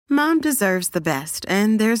Mom deserves the best,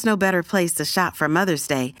 and there's no better place to shop for Mother's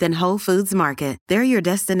Day than Whole Foods Market. They're your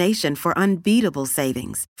destination for unbeatable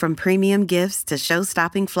savings, from premium gifts to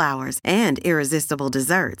show-stopping flowers and irresistible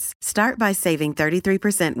desserts. Start by saving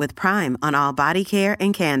 33% with Prime on all body care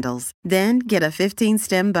and candles. Then get a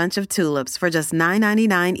 15-stem bunch of tulips for just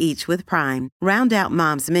 $9.99 each with Prime. Round out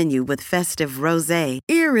Mom's menu with festive rosé,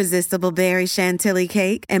 irresistible berry chantilly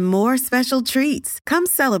cake, and more special treats. Come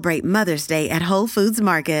celebrate Mother's Day at Whole Foods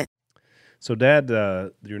Market. So, Dad,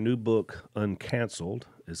 your new book, Uncanceled,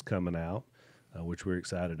 is coming out, which we're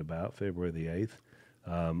excited about, February the 8th.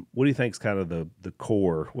 What do you think is kind of the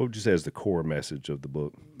core, what would you say is the core message of the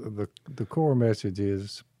book? The core message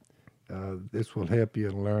is this will help you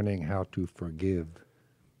in learning how to forgive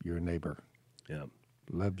your neighbor. Yeah.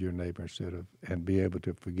 Love your neighbor and be able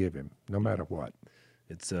to forgive him, no matter what.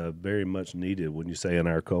 It's very much needed, wouldn't you say, in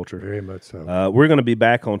our culture? Very much so. We're going to be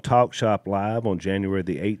back on Talk Shop Live on January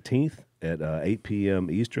the 18th at 8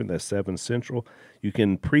 p.m. Eastern. That's 7 Central. You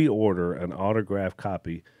can pre-order an autographed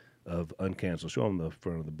copy of Uncanceled. Show them the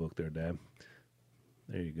front of the book there, Dad.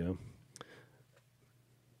 There you go.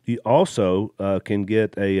 You also can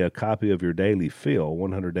get a copy of your daily fill,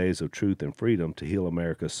 100 Days of Truth and Freedom to Heal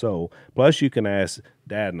America's Soul. Plus, you can ask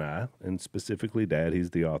Dad and I, and specifically Dad,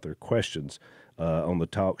 he's the author, questions on the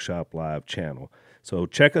Talk Shop Live channel. So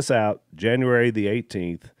check us out, January the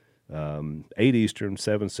 18th, 8 Eastern,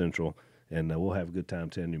 7 Central, and we'll have a good time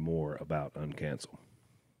telling you more about Uncanceled.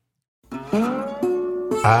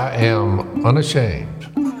 I am unashamed.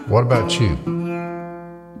 What about you?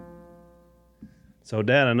 So,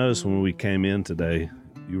 Dad, I noticed when we came in today,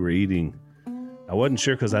 you were eating. I wasn't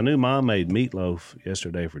sure because I knew Mom made meatloaf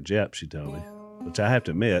yesterday for Jep, she told me, which I have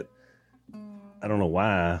to admit, I don't know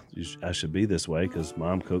why I should be this way because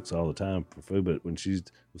Mom cooks all the time for food. But when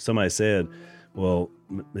somebody said, well,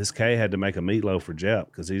 Miss Kay had to make a meatloaf for Jep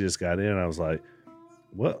because he just got in, I was like,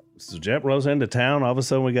 what? So Jep rolls into town. All of a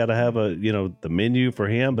sudden we got to have the menu for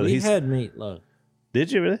him. But he had meatloaf.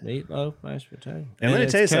 Did you really? Meatloaf, mashed potato. And let me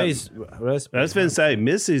tell you something. I was going to say,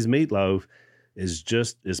 Missy's meatloaf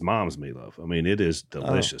is Mom's meatloaf. I mean, it is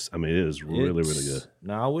delicious. I mean, it is really, really good.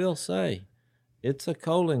 Now, I will say, it's a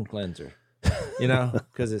colon cleanser,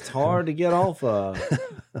 because it's hard to get off of.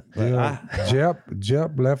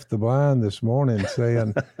 Jep left the blind this morning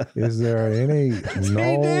saying, is there any He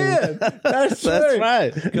did. That's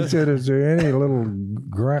right. He said, is there any little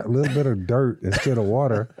bit of dirt instead of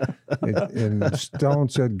water? And Stone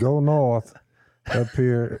said, go north up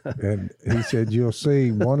here. And he said, you'll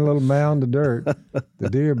see one little mound of dirt. The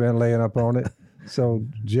deer been laying up on it. So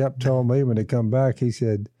Jep told me when he come back, he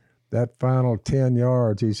said, that final 10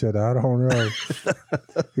 yards, he said, I don't know.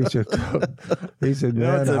 He said,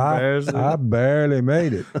 man, I barely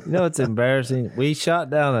made it. It's embarrassing. We shot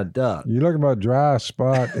down a duck. You're looking about a dry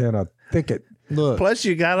spot in a thicket. Look. Plus,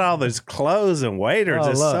 you got all those clothes and waders.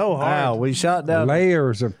 It's so hard. Wow, we shot down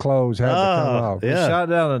layers of clothes had to come off. Yeah. We shot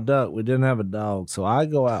down a duck. We didn't have a dog, so I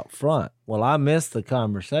go out front. Well, I missed the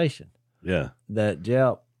conversation. Yeah. That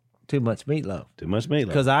Jep too much meatloaf. Too much meatloaf.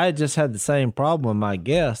 Because I had just had the same problem with my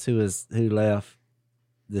guest who left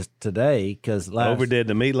this today because overdid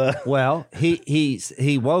the meatloaf. Well,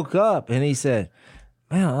 he woke up and he said,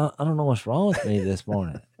 "Man, I don't know what's wrong with me this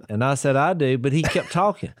morning." And I said, "I do," but he kept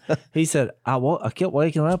talking. He said, I kept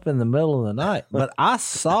waking up in the middle of the night, but I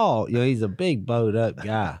saw, he's a big bowed up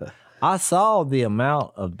guy. I saw the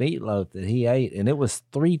amount of meatloaf that he ate, and it was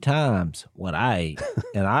 3 times what I ate,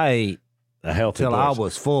 and I ate till I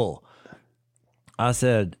was full. I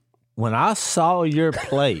said, when I saw your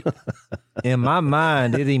plate, in my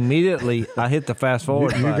mind, I hit the fast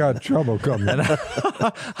forward button. You got trouble coming. And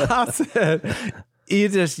I said,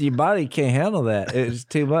 your body can't handle that. It's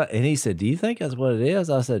too much. And he said, do you think that's what it is?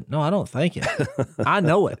 I said, no, I don't think it. I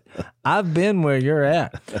know it. I've been where you're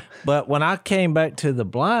at. But when I came back to the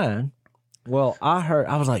blind, well,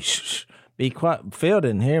 I was like, shh, be quiet. Phil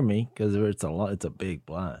didn't hear me because it's a big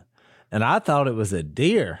blind. And I thought it was a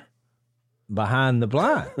deer behind the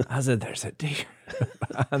blind. I said, there's a deer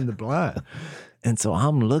behind the blind. And so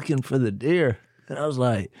I'm looking for the deer. And I was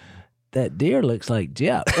like, that deer looks like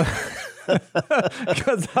Jep.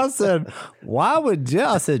 Because I said, why would Jep?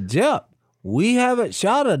 I said, Jep, we haven't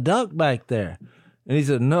shot a duck back there. And he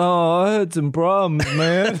said, no, I had some problems,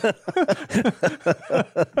 man.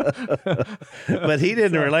 But he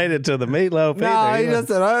didn't relate it to the meatloaf either. He just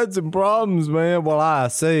said, I had some problems, man. Well, I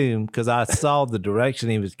assumed because I saw the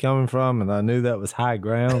direction he was coming from and I knew that was high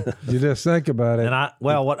ground. You just think about it. And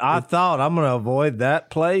what I thought, I'm going to avoid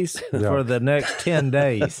that place for the next 10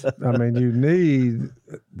 days. I mean, you need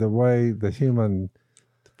the way the human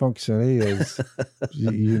function is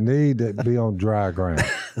you need to be on dry ground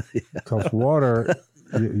because water,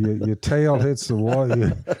 your tail hits the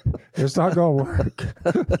water. It's not going to work.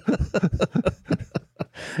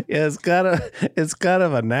 Yeah, it's kind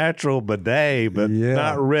of a natural bidet, but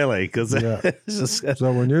not really because it's just.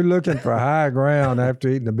 So when you're looking for high ground after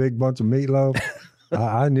eating a big bunch of meatloaf,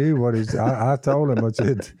 I knew what he's. I told him. I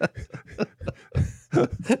said,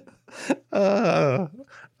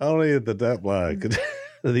 only at the depth line could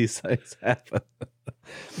these things happen.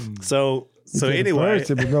 So anyway,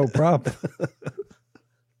 first it was no problem.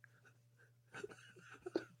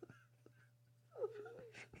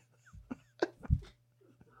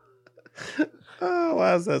 Oh,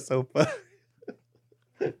 why is that so funny?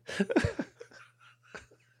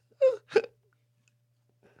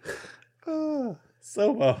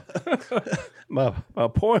 So my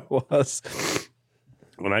point was,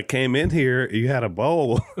 when I came in here, you had a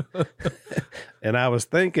bowl, and I was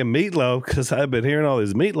thinking meatloaf because I've been hearing all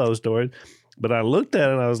these meatloaf stories. But I looked at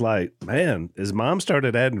it and I was like, man, his mom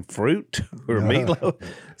started adding fruit to her meatloaf.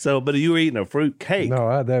 So, but you were eating a fruit cake.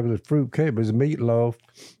 No, that was a fruit cake. It was meatloaf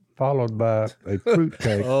followed by a fruit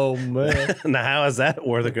cake. Oh, man. Now, how is that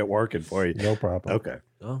working for you? No problem. Okay.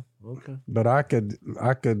 Oh, okay. But I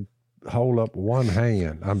could hold up one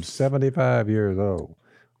hand. I'm 75 years old.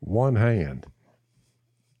 One hand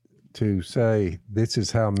to say this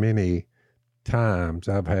is how many times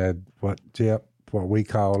I've had what we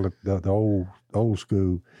call the old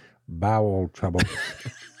school bowel trouble.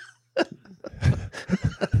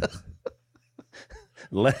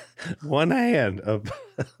 One hand of.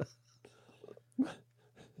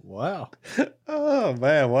 Wow. Oh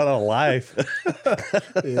man, what a life!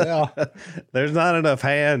 Yeah, there's not enough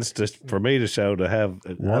hands for me to show to have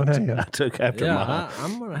one hand. I took after mine.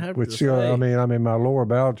 I'm gonna have Which to say. I mean, my lower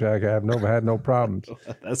bowel tract, I've never had no problems.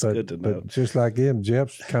 That's good to know. But just like him,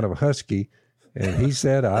 Jeff's kind of husky, and he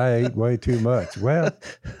said I ate way too much. Well,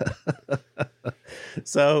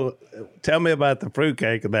 so tell me about the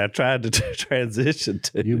fruitcake that I tried to transition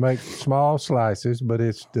to. you make small slices, but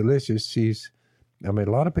it's delicious. A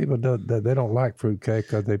lot of people they don't like fruitcake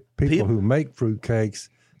because people who make fruitcakes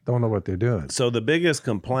don't know what they're doing. So the biggest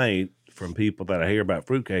complaint from people that I hear about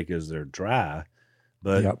fruitcake is they're dry,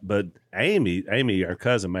 but Amy, our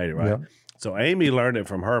cousin, made it right. Yep. So Amy learned it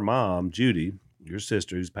from her mom, Judy, your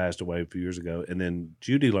sister, who's passed away a few years ago, and then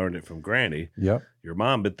Judy learned it from Granny, Yep. your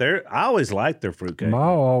mom. But I always liked their fruitcake. Ma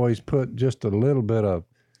always put just a little bit of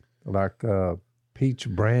like peach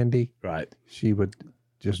brandy. Right. She would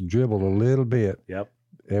just dribble a little bit. Yep.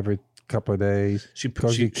 Every couple of days. She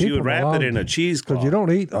would wrap it in a cheesecloth. Because you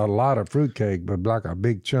don't eat a lot of fruitcake, but like a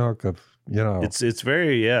big chunk of, It's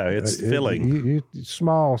very, it's filling. You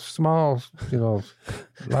small,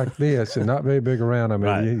 like this, and not very big around.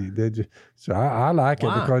 Right. So I like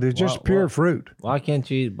it because it's just pure fruit. Why can't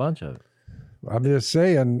you eat a bunch of it? I'm just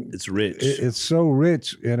saying. It's rich. It's so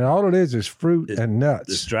rich, and all it is fruit and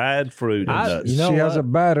nuts. It's dried fruit and nuts. She has a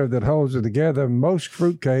batter that holds it together. Most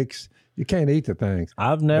fruit cakes, you can't eat the things.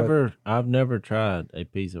 I've never tried a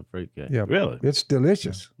piece of fruitcake. Yeah, Really? It's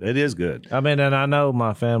delicious. It is good. I mean, and I know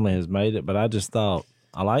my family has made it, but I just thought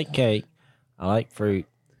I like cake, I like fruit.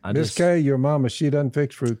 Miss Kay, your mama, she doesn't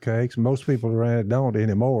fix fruit cakes. Most people around it don't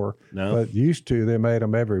anymore. No. But used to, they made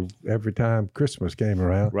them every time Christmas came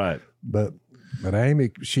around. Right. But Amy,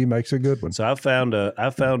 she makes a good one. So I found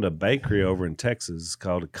a bakery over in Texas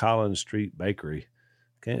called Collins Street Bakery.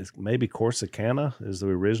 Okay, it's maybe Corsicana is the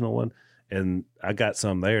original one. And I got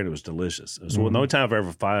some there, and it was delicious. It was the only time I've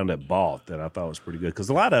ever found it bought that I thought was pretty good because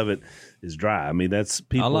a lot of it is dry. I mean, that's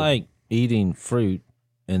people. I like eating fruit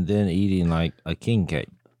and then eating like a king cake.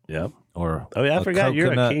 Yep. Or I forgot you're a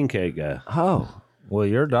coconut. king cake guy. Oh, well,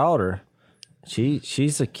 your daughter,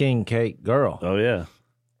 she's a king cake girl. Oh yeah.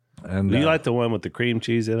 And Do you like the one with the cream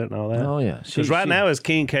cheese in it and all that? Oh yeah, Because right now it's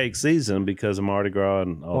king cake season because of Mardi Gras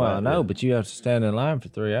and all that. Well, I know, but you have to stand in line for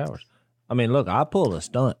 3 hours. I mean, look, I pulled a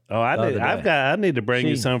stunt. Oh, I need to bring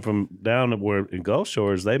you some from down where in Gulf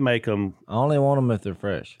Shores. They make them. I only want them if they're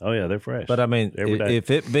fresh. Oh yeah, they're fresh. But I mean, every day.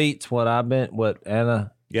 if it beats what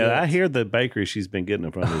Anna. Yeah, I hear the bakery she's been getting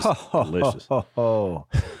them from is delicious. Oh,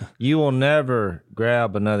 you will never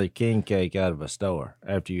grab another king cake out of a store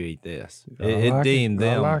after you eat this. It deemed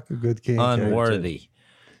them I like a good king unworthy.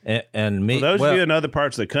 cake. And me, For those of you in other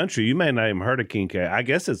parts of the country, you may not even heard of king cake. I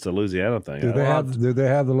guess it's a Louisiana thing. Do they have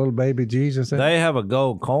the little baby Jesus in it? they have a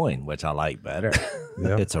gold coin, which I like better.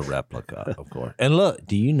 Yeah. It's a replica, of course. And look,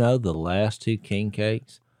 do you know the last two king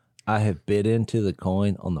cakes? I have bit into the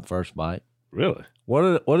coin on the first bite. Really?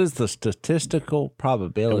 What is the statistical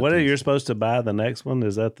probability? And what are you supposed to buy the next one?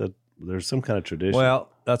 Is that the There's some kind of tradition. Well,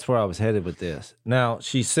 that's where I was headed with this. Now,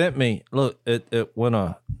 she sent me, look, it when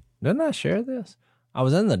didn't I share this? I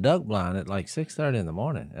was in the duck blind at like 6:30 in the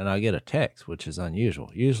morning, and I get a text, which is unusual.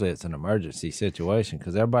 Usually it's an emergency situation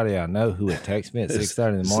because everybody I know who would text me at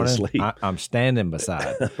 6:30 in the morning, I'm standing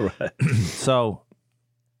beside. Right. So,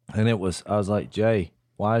 and I was like, Jay,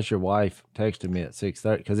 why is your wife texting me at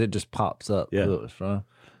 6:30? Because it just pops up who it was from.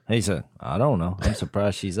 And he said, I don't know. I'm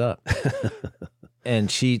surprised she's up. And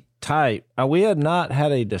she typed, we had not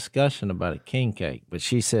had a discussion about a king cake, but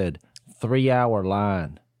she said, 3-hour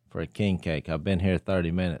line for a king cake. I've been here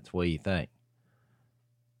 30 minutes. What do you think?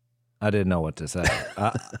 I didn't know what to say.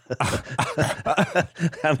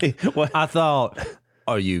 I mean, what? I thought,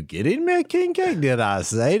 are you getting me a king cake? Did I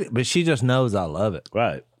say it? But she just knows I love it.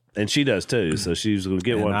 Right. And she does too. So she's going to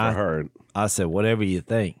get one for her. I said, whatever you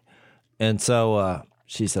think. And so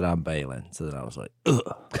she said, I'm bailing. So then I was like,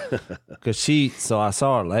 ugh. So I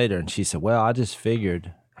saw her later and she said, well, I just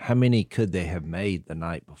figured how many could they have made the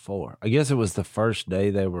night before? I guess it was the first day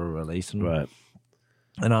they were releasing them. Right.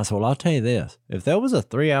 And I said, well, I'll tell you this. If there was a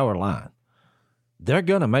 3-hour line, they're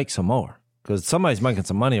going to make some more because somebody's making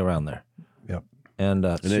some money around there. Yep. And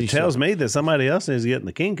it tells me that somebody else is getting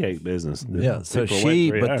the king cake business. Yeah, so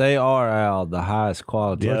People but they are Al, the highest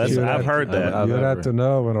quality. Yeah, I've heard that. You'd have to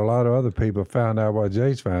know, and a lot of other people found out what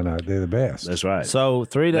Jay's found out. They're the best. That's right. So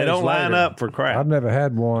 3 days They don't line later- up for crap. I've never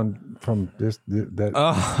had one from that.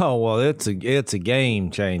 Oh, well, it's a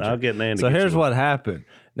game changer. I'll get Nan to So get here's you one. what happened.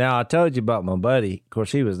 Now, I told you about my buddy. Of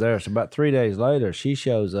course, he was there. So about 3 days later, she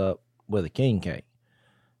shows up with a king cake.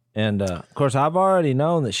 And, of course, I've already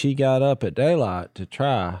known that she got up at daylight to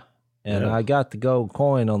try. And I got the gold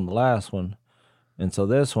coin on the last one. And so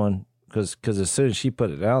this one, because as soon as she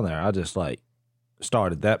put it down there, I just, like,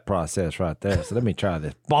 started that process right there. So let me try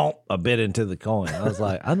this. Bonk, a bit into the coin. I was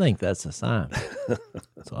like, I think that's a sign.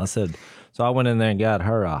 So I went in there and got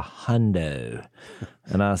her a hundo.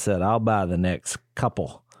 And I said, I'll buy the next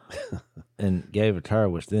couple. And gave it to her,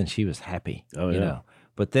 which then she was happy. Oh, yeah. You know.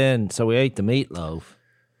 But then, so we ate the meatloaf.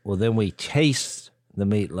 Well, then we chased the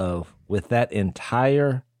meatloaf with that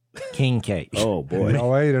entire king cake. Oh, boy.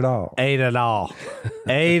 Y'all ate it all. Ate it all.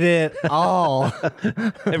 Ate it all.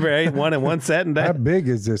 Ever ate one in one setting day? How big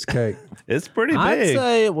is this cake? It's pretty I'd big.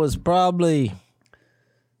 say it was probably,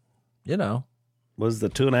 Was the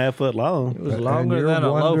 2.5 foot long? it was And longer you're than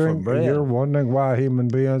a loaf wondering- of bread. You're wondering why human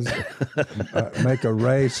beings make a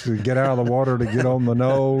race to get out of the water to get on the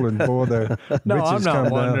knoll and before the No, riches I'm not come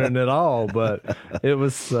wondering down. at all, but it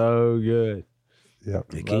was so good. Yep.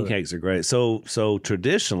 The king cakes are great. So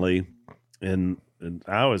traditionally, and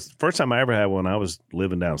I was first time I ever had one. I was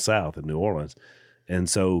living down south in New Orleans, and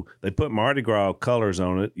so they put Mardi Gras colors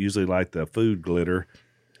on it, usually like the food glitter,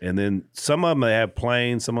 and then some of them they have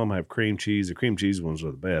plain, some of them have cream cheese. The cream cheese ones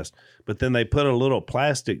are the best, but then they put a little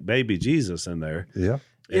plastic baby Jesus in there. Yeah.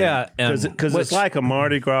 Yeah, Because it's like a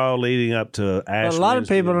Mardi Gras leading up to Ash a lot of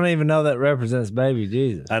Wednesday. people don't even know that represents baby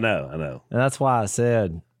Jesus. I know. And that's why I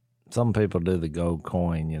said some people do the gold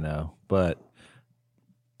coin, but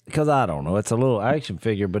because I don't know, it's a little action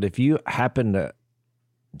figure. But if you happen to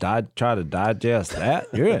try to digest that,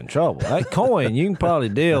 you're in trouble. That coin you can probably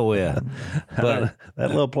deal with, but that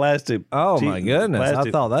little plastic. oh cheap my goodness, I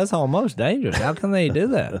plastic- thought that's almost dangerous. How can they do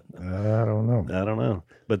that? I don't know. I don't know,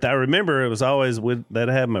 but I remember it was always that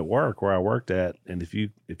had them at work where I worked at, and if you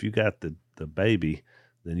got the baby,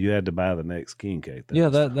 then you had to buy the next king cake. Yeah,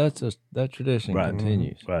 that tradition Right.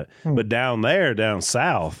 continues. Right. But down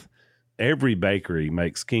south, every bakery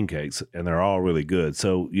makes king cakes, and they're all really good.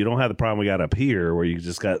 So you don't have the problem we got up here, where you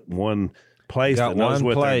just got one place Got that knows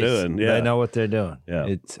one what place, they're doing. Yeah, they know what they're doing. Yeah.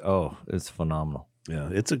 It's phenomenal. Yeah,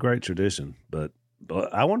 it's a great tradition, but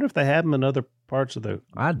I wonder if they have them in other parts of the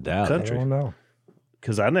I doubt I it. country. don't know.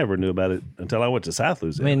 Because I never knew about it until I went to South I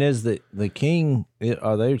Louisiana. mean, is the king?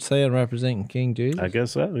 Are they saying representing King Jesus? I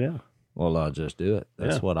guess so. Yeah, Well, I'll just do it.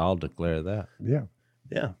 That's Yeah. what I'll declare that. Yeah.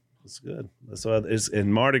 yeah, it's good. So it's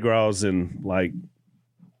in Mardi Gras is in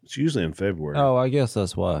it's usually in February. Oh, I guess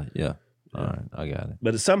that's why. Yeah. All right, I got it.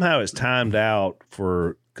 But somehow it's timed out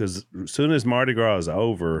because as soon as Mardi Gras is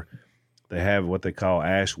over, they have what they call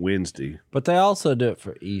Ash Wednesday. But they also do it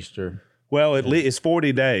for Easter. Well, it's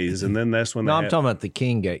 40 days, and then that's when No, they I'm have, talking about the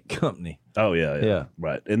King Gate Company. Oh yeah, Yeah.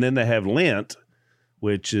 right. And then they have Lent,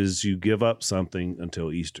 which is you give up something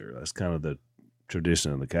until Easter. That's kind of the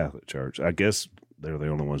tradition of the Catholic Church. I guess they're the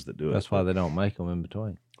only ones that do it. That's why they don't make them in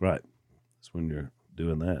between. Right. That's when you're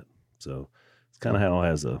doing that. So it's kind of how it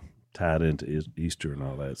has a tied into Easter and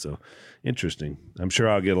all that. So interesting. I'm sure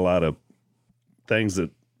I'll get a lot of things that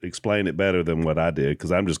explain it better than what I did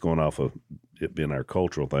because I'm just going off of it being our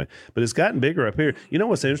cultural thing. But it's gotten bigger up here. You know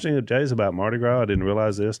what's interesting, Jay's, about Mardi Gras? I didn't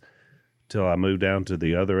realize this till I moved down to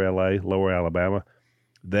the other LA, Lower Alabama,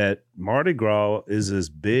 that Mardi Gras is as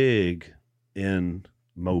big in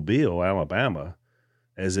Mobile, Alabama,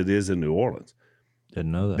 as it is in New Orleans.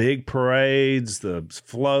 Didn't know that. Big parades, the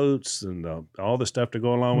floats, and all the stuff to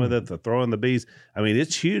go along with it, the throwing the bees. I mean,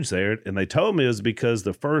 it's huge there. And they told me it was because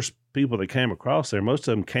the first people that came across there, most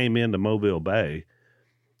of them came into Mobile Bay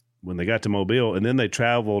when they got to Mobile, and then they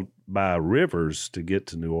traveled by rivers to get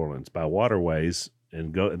to New Orleans, by waterways,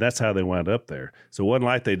 and go. That's how they wound up there. So it wasn't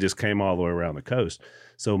like they just came all the way around the coast.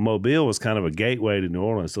 So Mobile was kind of a gateway to New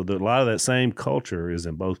Orleans. So a lot of that same culture is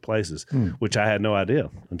in both places, which I had no idea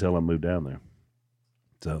until I moved down there.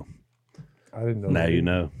 So I didn't know. now you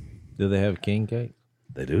know. Do they have king cake?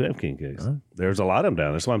 They do have king cakes. There's a lot of them down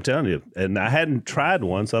there. That's what I'm telling you. And I hadn't tried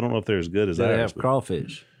one, so I don't know if they're as good as Do they ours. have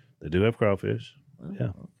crawfish? They do have crawfish. Yeah,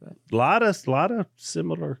 Okay. a lot of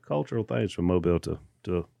similar cultural things from Mobile to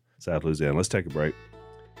South Louisiana. Let's take a break.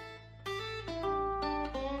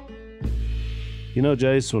 You know,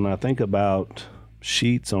 Jace, when I think about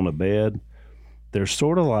sheets on a bed, they're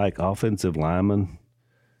sort of like offensive linemen.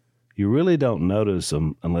 You really don't notice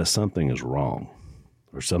them unless something is wrong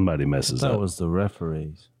or somebody messes That up. was the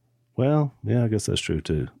referees. Well, yeah, I guess that's true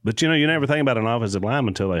too. But you never think about an offensive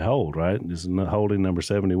lineman until they hold, right? This is not holding number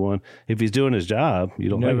 71. If he's doing his job, you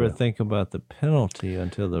don't Never think think about the penalty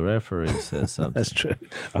until the referee says something. that's true.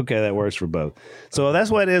 Okay, that works for both. So that's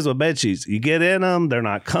what it is with bed sheets. You get in them, they're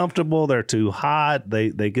not comfortable, they're too hot. They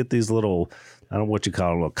get these little, I don't know what you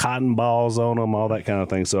call them, little cotton balls on them, all that kind of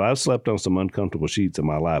thing. So I've slept on some uncomfortable sheets in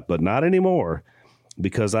my life, but not anymore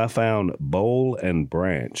because I found Bowl and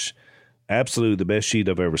Branch. Absolutely the best sheet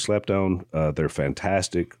I've ever slept on. They're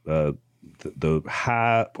fantastic. The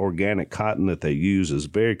high organic cotton that they use is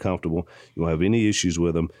very comfortable. You won't have any issues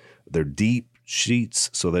with them. They're deep sheets,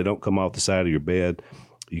 so they don't come off the side of your bed.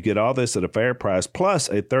 You get all this at a fair price, plus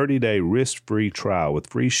a 30-day risk-free trial with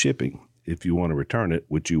free shipping if you want to return it,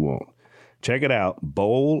 which you won't. Check it out,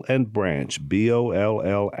 Bowl and Branch,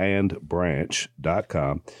 BOLL and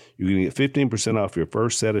branch.com. You're going to get 15% off your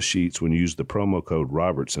first set of sheets when you use the promo code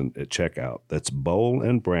Robertson at checkout. That's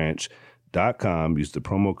bowlandbranch.com. Use the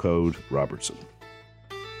promo code Robertson.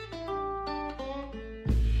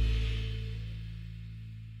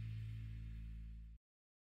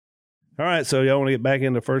 All right, so y'all want to get back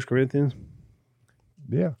into 1 Corinthians?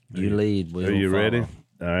 Yeah. You lead. Are you ready?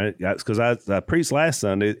 All right, because I preached last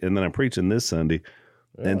Sunday, and then I'm preaching this Sunday.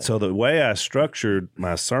 And so the way I structured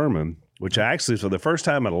my sermon, which I actually, for the first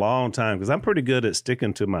time in a long time, because I'm pretty good at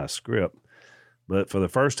sticking to my script, but for the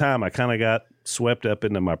first time, I kind of got swept up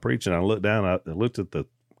into my preaching. I looked down, I looked at the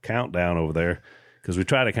countdown over there, because we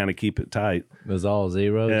try to kind of keep it tight. It was all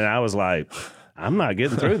zeros. And I was like, I'm not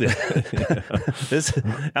getting through this.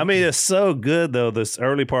 It's so good, though. This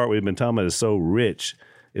early part we've been talking about is so rich.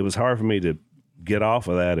 It was hard for me to get off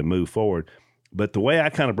of that and move forward. But the way I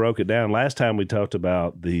kind of broke it down, last time we talked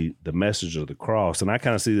about the message of the cross, and I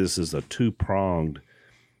kind of see this as a two-pronged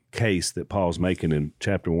case that Paul's making in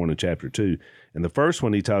chapter 1 and chapter 2. And the first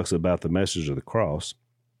one, he talks about the message of the cross,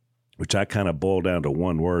 which I kind of boiled down to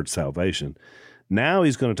one word, salvation. Now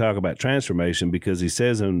he's going to talk about transformation because he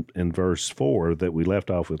says in verse 4 that we left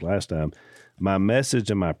off with last time, my message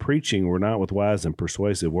and my preaching were not with wise and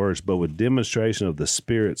persuasive words, but with demonstration of the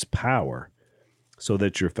Spirit's power, so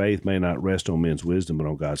that your faith may not rest on men's wisdom, but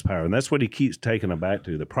on God's power. And that's what he keeps taking them back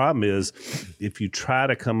to. The problem is, if you try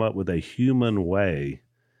to come up with a human way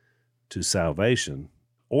to salvation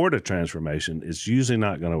or to transformation, it's usually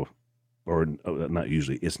not going to, or not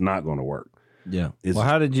usually, it's not going to work. Yeah. It's- Well,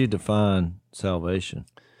 how did you define salvation?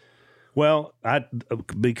 Well,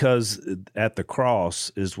 because at the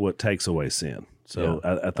cross is what takes away sin. So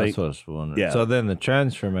I think That's what I was wondering. Yeah. So then the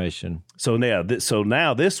transformation. so.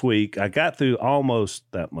 Now this week I got through almost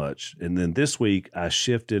that much, and then this week I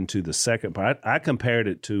shift into the second part. I compared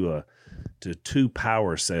it to two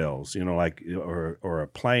power cells. Like or a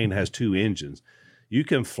plane has two engines. You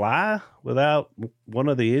can fly without one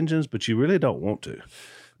of the engines, but you really don't want to.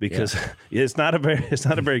 Because it's not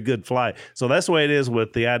a very good flight. So that's the way it is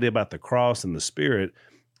with the idea about the cross and the Spirit.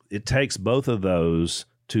 It takes both of those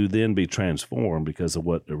to then be transformed because of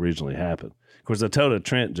what originally happened. Of course, I told a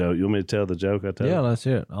Trent joke. You want me to tell the joke I told? Yeah, let's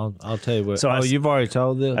hear it. I'll tell you what. So you've already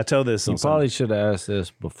told this? I told this. You on probably Sunday. should have asked this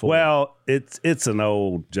before. Well, it's an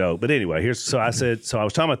old joke, but anyway, I was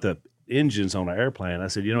talking about the engines on an airplane. I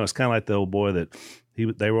said, it's kind of like the old boy that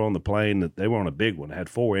they were on the plane, that they were on a big one. It had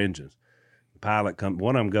 4 engines. Pilot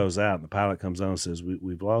one of them goes out, and the pilot comes on and says,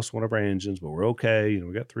 we've lost one of our engines, but we're okay.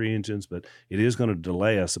 We got 3 engines, but it is going to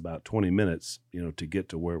delay us about 20 minutes, to get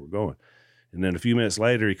to where we're going. And then a few minutes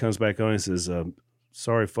later, he comes back on and says,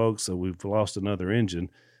 sorry, folks, we've lost another engine.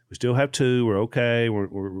 We still have two. We're okay.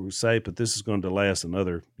 We're safe, but this is going to delay us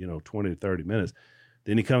another, 20 to 30 minutes.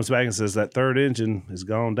 Then he comes back and says that third engine has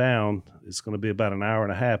gone down. It's going to be about an hour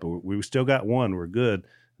and a half, but we still got one. We're good.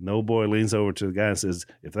 And the old boy leans over to the guy and says,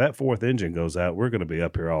 if that fourth engine goes out, we're going to be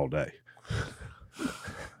up here all day.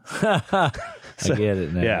 I get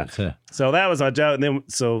it now. Yeah. So that was my joke. And then,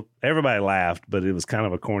 so everybody laughed, but it was kind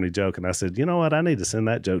of a corny joke. And I said, you know what? I need to send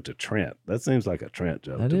that joke to Trent. That seems like a Trent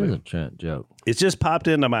joke. That to is me. a Trent joke. It just popped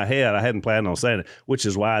into my head. I hadn't planned on saying it, which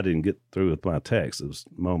is why I didn't get through with my text. It was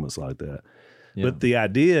moments like that. Yeah. But the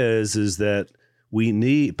idea is that we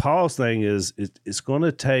need, Paul's thing is it's going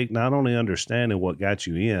to take not only understanding what got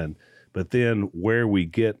you in, but then where we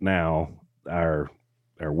get now our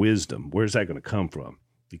wisdom. Where's that going to come from?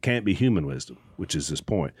 It can't be human wisdom, which is his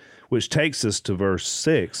point, which takes us to verse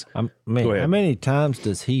 6. Go ahead. How many times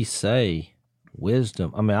does he say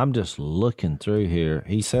wisdom? I'm just looking through here.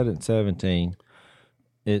 He said in 17,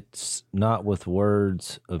 it's not with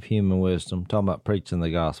words of human wisdom, talking about preaching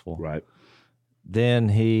the gospel. Right. Then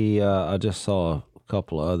I just saw a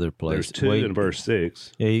couple of other places. There's two in verse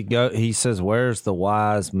 6. Yeah, he says, where's the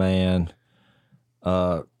wise man?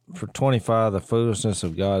 For 25, the foolishness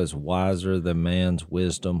of God is wiser than man's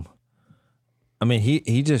wisdom.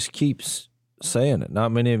 He just keeps saying it.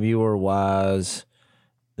 Not many of you are wise.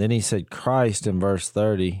 Then he said, Christ in verse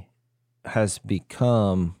 30 has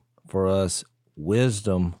become for us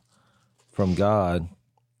wisdom from God.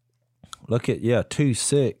 Look at,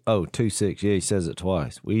 2:6. Oh, 2:6. Yeah, he says it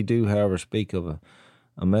twice. We do, however, speak of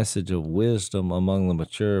a message of wisdom among the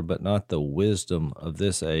mature, but not the wisdom of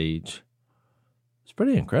this age. It's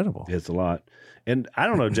pretty incredible. It's a lot. And I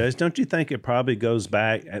don't know, Jace, don't you think it probably goes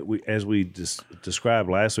back, as we described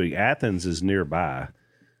last week, Athens is nearby.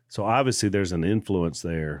 So obviously there's an influence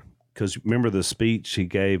there. Because remember the speech he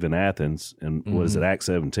gave in Athens, and was it Acts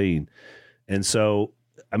 17? And so,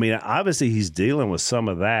 obviously he's dealing with some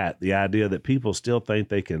of that, the idea that people still think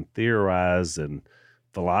they can theorize and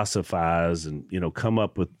philosophize and, come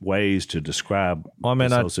up with ways to describe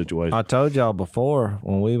this whole situation. I told y'all before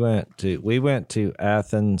when we went to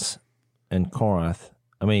Athens and Corinth.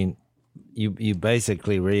 You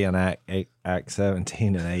basically reenact Acts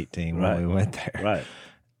 17 and 18 when we went there. Right.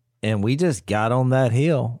 And we just got on that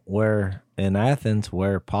hill in Athens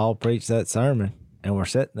where Paul preached that sermon, and we're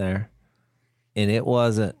sitting there, and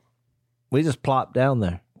we just plopped down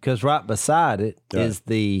there. Because right beside it is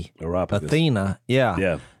the Areopagus. Athena. Yeah.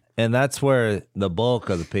 Yeah. And that's where the bulk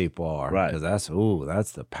of the people are. Right. Because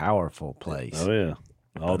that's the powerful place. Oh, yeah.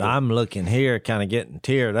 But I'm looking here kind of getting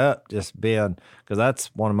teared up just being, because that's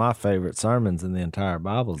one of my favorite sermons in the entire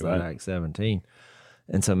Bible is that Acts 17.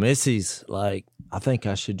 And so Missy's like, I think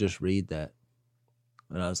I should just read that.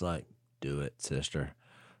 And I was like, do it, sister.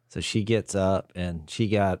 So she gets up and she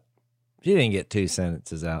didn't get 2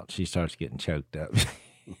 sentences out. She starts getting choked up.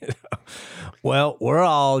 Well, we're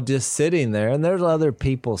all just sitting there, and there's other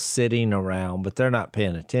people sitting around, but they're not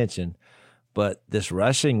paying attention. But this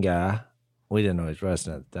Russian guy, we didn't know he was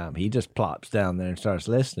Russian at the time. He just plops down there and starts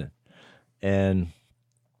listening. And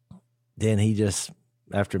then he just,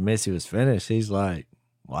 after Missy was finished, he's like,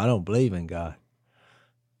 well, I don't believe in God.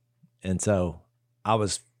 And so I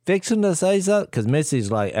was fixing to say something, because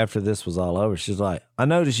Missy's like, after this was all over, she's like, I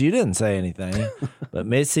noticed you didn't say anything. But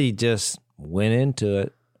Missy just went into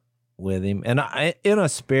it with him, and in a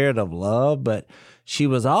spirit of love, but she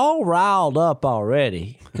was all riled up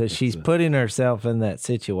already because she's putting herself in that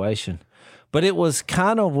situation. But it was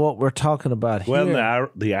kind of what we're talking about here. Well,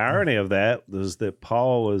 the irony of that was that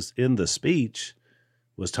Paul was in the speech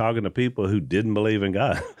was talking to people who didn't believe in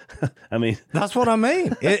God. That's what I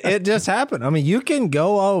mean. It just happened. You can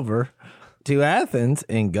go over to Athens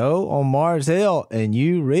and go on Mars Hill and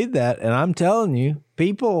you read that, and I'm telling you,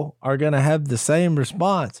 people are going to have the same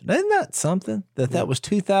response. Isn't that something? That was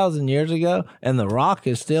 2,000 years ago, and the rock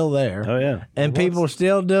is still there. Oh, yeah. And people are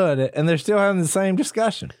still doing it, and they're still having the same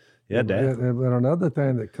discussion. Yeah, Dad. But another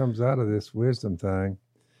thing that comes out of this wisdom thing,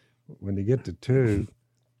 when you get to 2,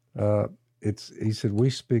 he said, we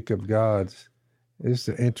speak of God's, it's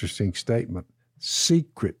an interesting statement,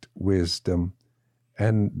 secret wisdom.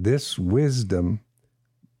 And this wisdom,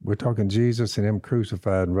 we're talking Jesus and him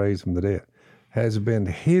crucified and raised from the dead, has been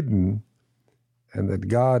hidden, and that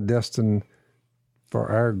God destined for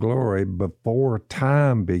our glory before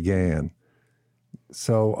time began.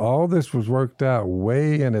 So all this was worked out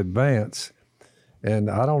way in advance. And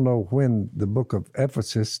I don't know when the book of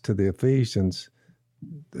Ephesus to the Ephesians,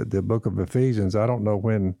 the book of Ephesians, I don't know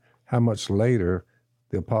how much later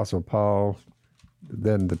the Apostle Paul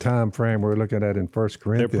than the time frame we're looking at in 1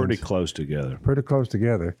 Corinthians. They're pretty close together. Pretty close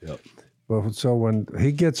together. Yep. Well, so when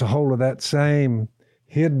he gets a hold of that same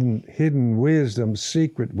hidden wisdom,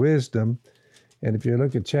 secret wisdom, and if you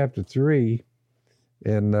look at chapter 3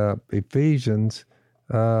 in Ephesians,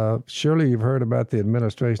 surely you've heard about the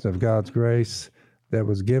administration of God's grace that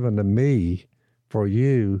was given to me for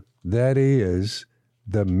you. That is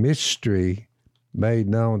the mystery made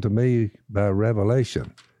known to me by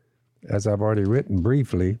revelation. As I've already written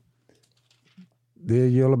briefly, there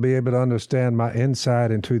you'll be able to understand my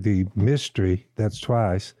insight into the mystery, that's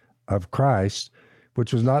twice, of Christ,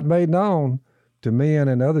 which was not made known to men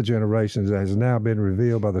in other generations, that has now been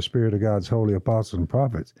revealed by the Spirit of God's holy apostles and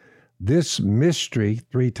prophets. This mystery,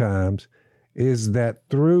 3 times, is that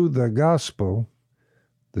through the gospel,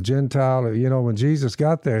 the Gentile, when Jesus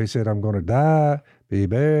got there, he said, I'm going to die, be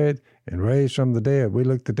buried, and raised from the dead. We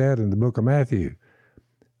looked at that in the book of Matthew.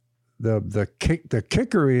 The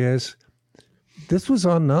kicker is, this was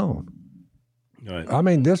unknown. Right. I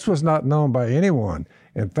mean, this was not known by anyone.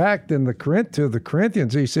 In fact, to the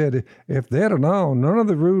Corinthians, he said, if they'd have known, none of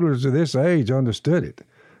the rulers of this age understood it.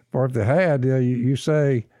 For if they had, you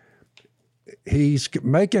say, he's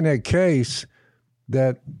making a case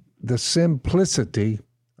that the simplicity,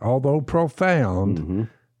 although profound,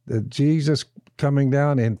 that Jesus coming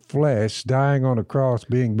down in flesh, dying on a cross,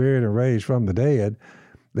 being buried and raised from the dead,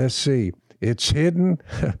 let's see, it's hidden,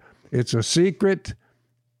 it's a secret,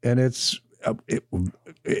 and it's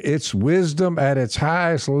wisdom at its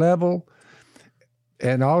highest level,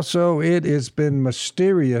 and also it has been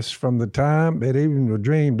mysterious from the time it even was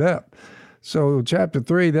dreamed up. So chapter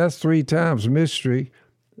 3, that's 3 times mystery.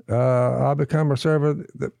 I become a servant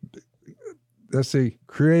that, let's see,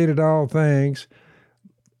 created all things.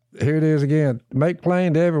 Here it is again. Make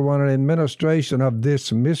plain to everyone an administration of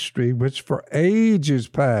this mystery, which for ages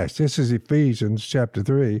past, this is Ephesians chapter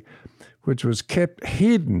 3, which was kept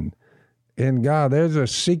hidden in God. There's a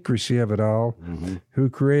secrecy of it all, who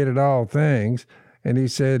created all things. And he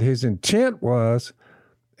said his intent was,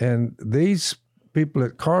 and these people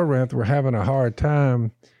at Corinth were having a hard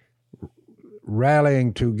time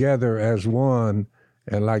rallying together as one.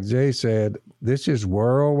 And like Jay said, this is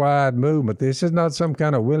worldwide movement. This is not some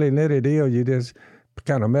kind of willy-nilly deal. You just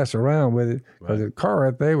kind of mess around with it. Because at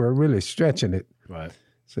Corinth, they were really stretching it. Right.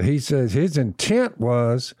 So he says his intent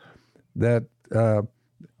was that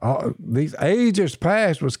these ages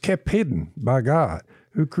past was kept hidden by God,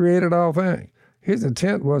 who created all things. His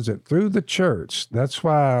intent was that through the church, that's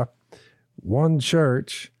why one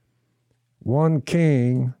church, one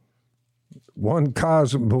king, one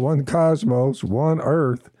cosmos, one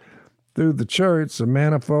earth, through the church, the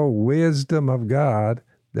manifold wisdom of God,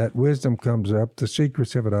 that wisdom comes up, the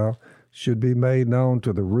secrets of it all, should be made known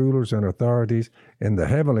to the rulers and authorities in the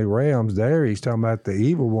heavenly realms. There he's talking about the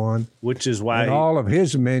evil one. Which is why all of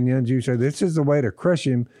his minions. You say, this is the way to crush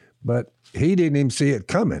him, but he didn't even see it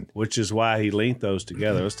coming. Which is why he linked those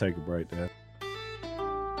together. Let's take a break, Dan.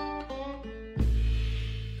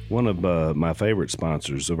 One of my favorite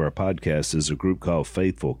sponsors of our podcast is a group called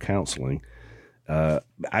Faithful Counseling.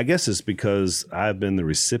 I guess it's because I've been the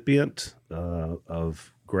recipient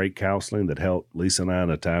of great counseling that helped Lisa and I in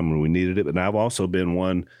a time when we needed it. But I've also been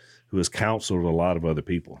one who has counseled a lot of other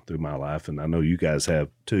people through my life. And I know you guys have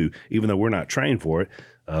too. Even though we're not trained for it,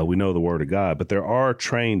 we know the Word of God. But there are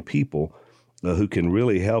trained people who can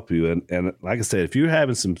really help you. And like I said, if you're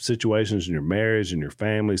having some situations in your marriage and your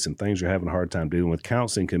family, some things you're having a hard time dealing with,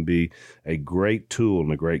 counseling can be a great tool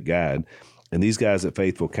and a great guide. And these guys at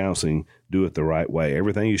Faithful Counseling do it the right way.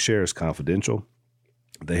 Everything you share is confidential.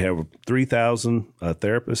 They have 3,000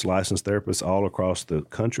 therapists, licensed therapists all across the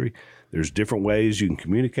country. There's different ways you can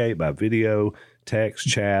communicate by video, text,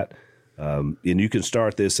 chat, and you can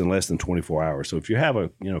start this in less than 24 hours. So if you have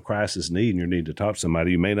a crisis need and you need to talk to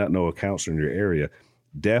somebody, you may not know a counselor in your area,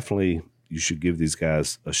 definitely you should give these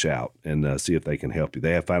guys a shout and see if they can help you.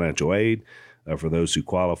 They have financial aid for those who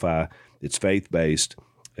qualify. It's faith-based.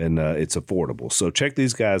 And it's affordable. So check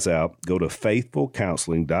these guys out. Go to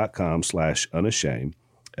faithfulcounseling.com/unashamed.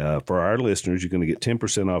 For our listeners, you're going to get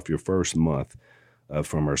 10% off your first month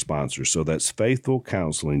from our sponsors. So that's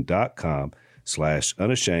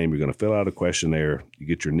faithfulcounseling.com/unashamed. You're going to fill out a questionnaire. You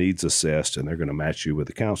get your needs assessed, and they're going to match you with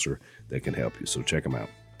a counselor that can help you. So check them out.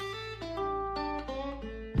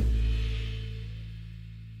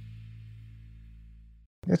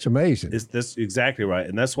 That's amazing. That's exactly right.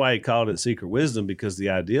 And that's why he called it secret wisdom, because the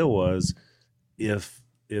idea was if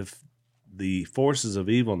the forces of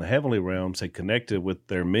evil in the heavenly realms had connected with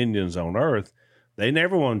their minions on earth, they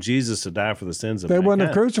never wanted Jesus to die for the sins of mankind. They wouldn't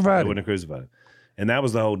have crucified him. They wouldn't have crucified him. And that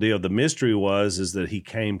was the whole deal. The mystery is that he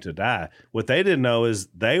came to die. What they didn't know is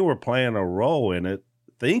they were playing a role in it,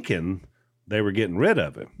 thinking they were getting rid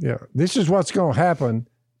of him. Yeah, this is what's going to happen,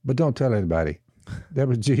 but don't tell anybody. That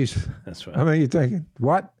was Jesus. That's right. I mean, you're thinking,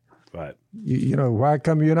 what? Right. You know, why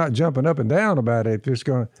come you're not jumping up and down about it? If it's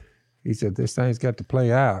going to, he said, this thing's got to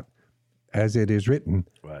play out as it is written.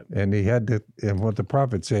 Right. And he had to, and what the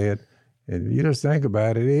prophet said, and you just think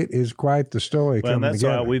about it, it is quite the story Well, and coming that's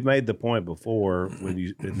together. why we've made the point before when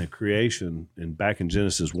you in the creation and back in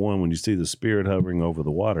Genesis 1, when you see the Spirit hovering over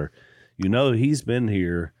the water, you know he's been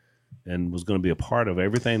here and was going to be a part of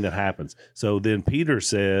everything that happens. So then Peter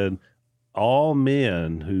said, all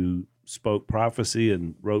men who spoke prophecy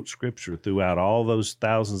and wrote scripture throughout all those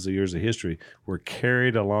thousands of years of history were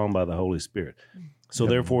carried along by the Holy Spirit. So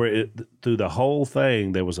therefore, through the whole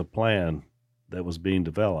thing, there was a plan that was being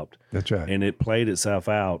developed. That's right. And it played itself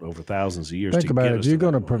out over thousands of years. Think to about get it. us You're to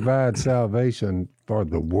going to that point. provide salvation for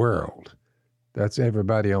the world. That's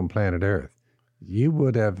everybody on planet Earth. You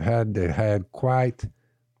would have had to had quite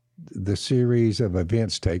the series of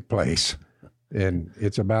events take place. And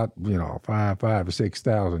it's about, 5 or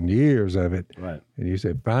 6,000 years of it. Right. And you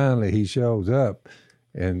said, finally he shows up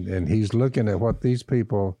and he's looking at what these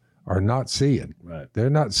people are not seeing. Right. They're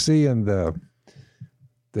not seeing the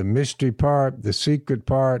mystery part, the secret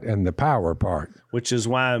part, and the power part. Which is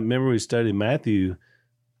why, remember we studied Matthew,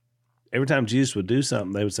 every time Jesus would do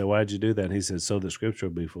something, they would say, why'd you do that? And he said, so that scripture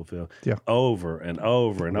will be fulfilled. Yeah. Over and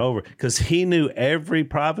over and over. Because he knew every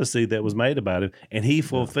prophecy that was made about him, and he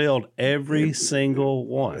fulfilled every single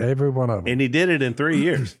one. Every one of them. And he did it in 3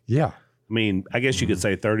 years. Yeah. I mean, I guess you could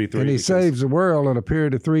say 33. And he because- saves the world in a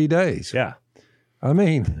period of 3 days. Yeah. I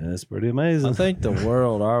mean, That's pretty amazing. I think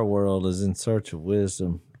our world is in search of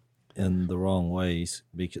wisdom in the wrong ways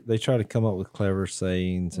because they try to come up with clever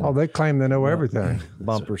sayings and they claim they know everything.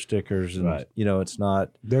 bumper stickers and Right. it's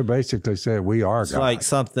not They're basically saying we are it's God. like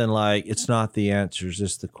something like it's not the answers,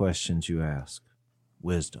 it's the questions you ask.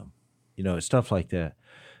 Wisdom. It's stuff like that.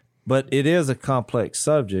 But it is a complex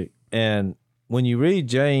subject, and when you read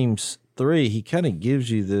James 3, he kind of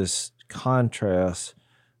gives you this contrast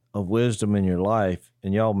of wisdom in your life,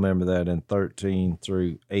 and y'all remember that in 13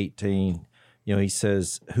 through 18. He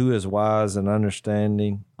says, who is wise and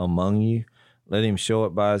understanding among you? Let him show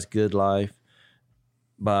it by his good life,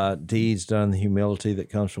 by deeds done in the humility that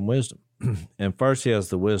comes from wisdom. And first, he has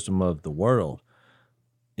the wisdom of the world.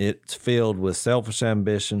 It's filled with selfish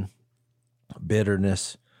ambition,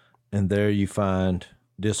 bitterness, and there you find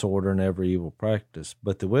disorder and every evil practice.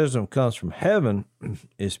 But the wisdom comes from heaven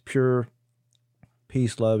is pure,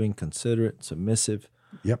 peace-loving, considerate, submissive,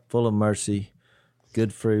 full of mercy,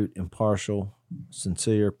 good fruit, impartial,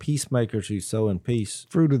 sincere, peacemakers who sow in peace.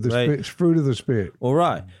 fruit of the spirit. Fruit of the spirit. Well,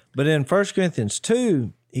 right. But in 1 Corinthians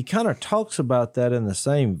 2, he kind of talks about that in the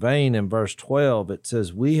same vein in verse 12. It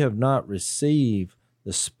says, we have not received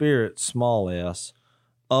the spirit, small s,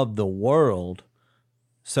 of the world,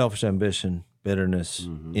 selfish ambition, bitterness,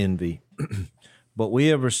 envy. But we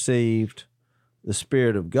have received the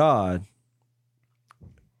Spirit of God,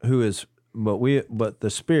 but the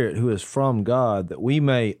Spirit who is from God, that we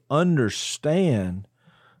may understand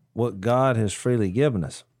what God has freely given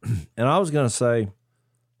us. And I was going to say,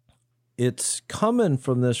 it's coming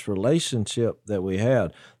from this relationship that we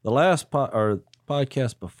had. The last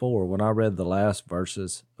podcast before, when I read the last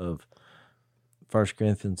verses of 1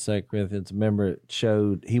 Corinthians, 2 Corinthians, remember it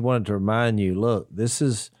showed, he wanted to remind you, look, this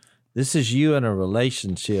is you in a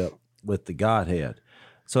relationship with the Godhead.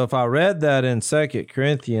 So if I read that in 2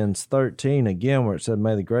 Corinthians 13 again, where it said,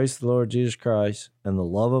 may the grace of the Lord Jesus Christ and the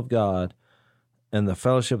love of God and the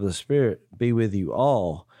fellowship of the Spirit be with you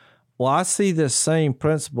all. Well, I see this same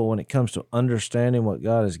principle when it comes to understanding what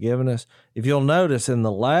God has given us. If you'll notice in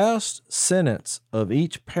the last sentence of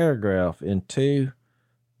each paragraph in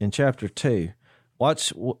chapter 2, watch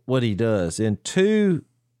what he does. In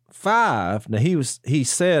 2:5, now he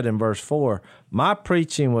said in verse 4, my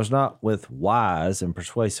preaching was not with wise and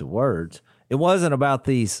persuasive words. It wasn't about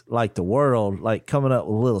these, like the world, like coming up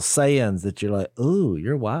with little sayings that you're like, ooh,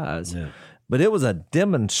 you're wise. Yeah. But it was a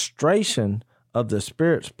demonstration of the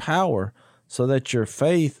Spirit's power so that your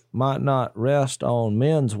faith might not rest on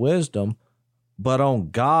men's wisdom, but on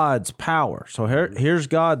God's power. So here's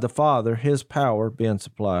God the Father, his power being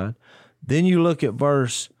supplied. Then you look at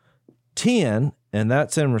verse 10, and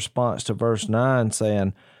that's in response to verse 9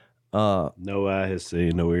 saying, no eye has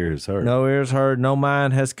seen, no ear has heard. No ears heard, no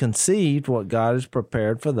mind has conceived what God has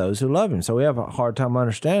prepared for those who love him. So we have a hard time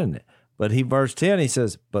understanding it. But verse 10, he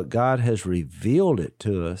says, but God has revealed it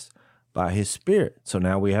to us by his Spirit. So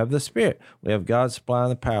now we have the Spirit. We have God supplying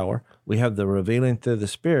the power. We have the revealing through the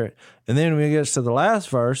Spirit. And then when it gets to the last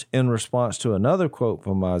verse, in response to another quote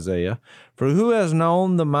from Isaiah, for who has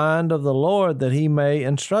known the mind of the Lord that he may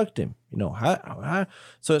instruct him? You know, how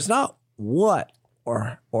so it's not what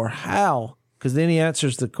or how, because then he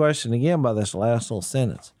answers the question again by this last little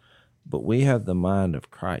sentence. But we have the mind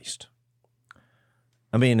of Christ.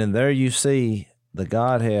 I mean, and there you see the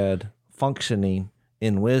Godhead functioning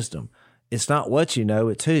in wisdom. It's not what you know,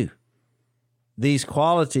 it's who. These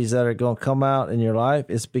qualities that are going to come out in your life,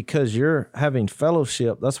 it's because you're having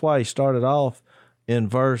fellowship. That's why he started off in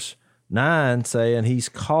verse 9 saying he's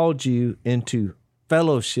called you into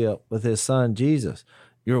fellowship with his son Jesus.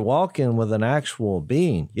 You're walking with an actual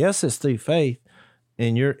being. Yes, it's through faith,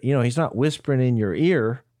 and he's not whispering in your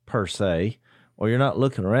ear per se, or you're not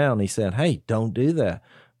looking around. He's saying, hey, don't do that.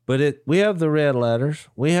 But we have the red letters.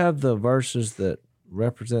 We have the verses that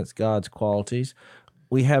represents God's qualities.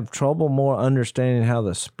 We have trouble more understanding how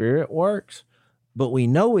the Spirit works, but we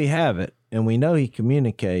know we have it, and we know he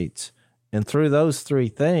communicates. And through those three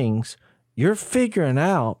things, you're figuring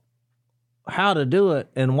out how to do it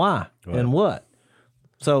and why and what.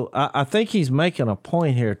 So I think he's making a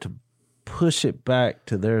point here to push it back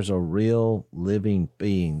to there's a real living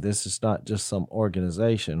being. This is not just some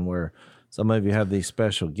organization where some of you have these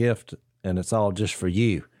special gifts and it's all just for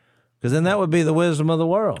you. Because then that would be the wisdom of the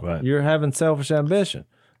world. Right. You're having selfish ambition.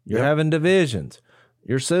 You're having divisions.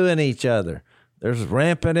 You're suing each other. There's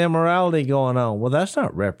rampant immorality going on. Well, that's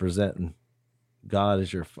not representing God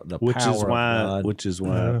as the power of God. Which is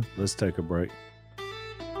why, let's take a break.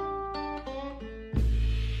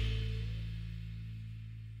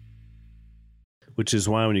 Which is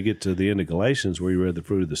why when you get to the end of Galatians where you read the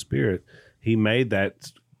fruit of the Spirit, he made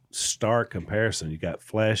that stark comparison. You got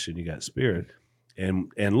flesh and you got spirit.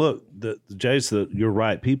 And look, Jason, you're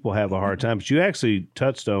right. People have a hard time. But you actually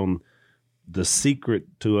touched on the secret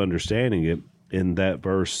to understanding it in that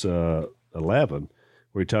verse 11,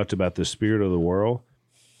 where he talked about the spirit of the world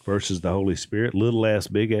versus the Holy Spirit, little s,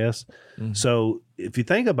 big S. Mm-hmm. So if you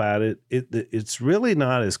think about it, it's really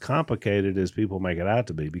not as complicated as people make it out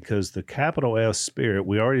to be, because the capital S Spirit,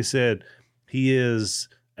 we already said he is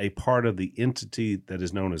a part of the entity that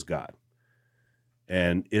is known as God.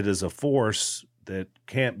 And it is a force that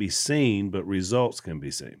can't be seen, but results can be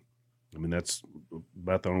seen. I mean, that's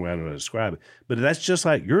about the only way I know how to describe it. But that's just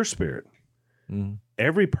like your spirit. Mm-hmm.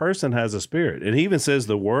 Every person has a spirit. And he even says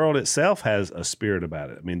the world itself has a spirit about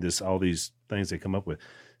it. I mean, all these things they come up with.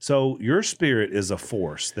 So your spirit is a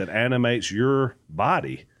force that animates your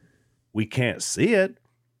body. We can't see it,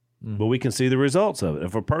 but we can see the results of it.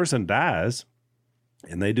 If a person dies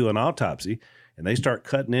and they do an autopsy and they start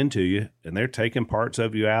cutting into you and they're taking parts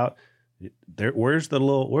of you out, where's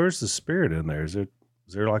the spirit in there? Is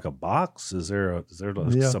there like a box? Is there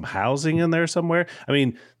some housing in there somewhere? I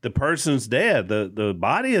mean, the person's dead. The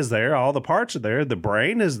body is there. All the parts are there. The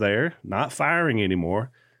brain is there, not firing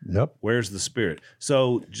anymore. Yep. Where's the spirit?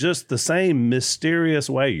 So just the same mysterious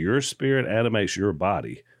way your spirit animates your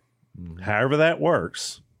body, however that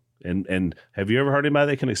works. And have you ever heard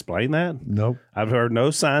anybody that can explain that? Nope. I've heard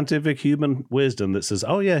no scientific human wisdom that says,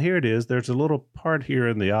 oh, yeah, here it is. There's a little part here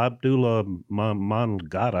in the Abdullah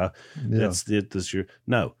Mangata.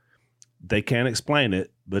 No, they can't explain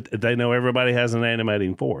it, but they know everybody has an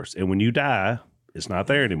animating force. And when you die, it's not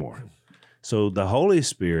there anymore. So the Holy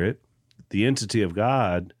Spirit, the entity of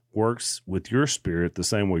God, works with your spirit the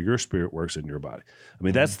same way your spirit works in your body. I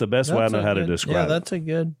mean, that's the best way I know how to describe it. Yeah, that's a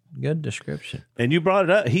good description. And you brought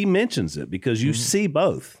it up. He mentions it because you see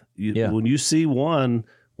both. When you see one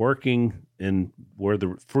working and where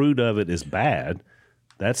the fruit of it is bad,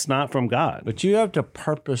 that's not from God. But you have to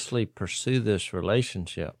purposely pursue this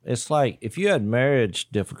relationship. It's like if you had marriage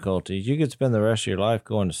difficulties, you could spend the rest of your life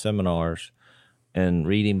going to seminars and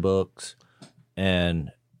reading books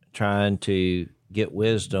and trying to get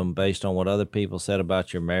wisdom based on what other people said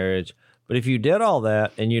about your marriage. But if you did all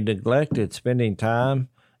that and you neglected spending time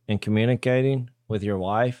and communicating with your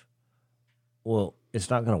wife, well, it's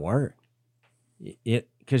not going to work.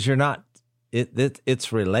 Because you're not.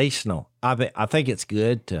 It's relational. I think it's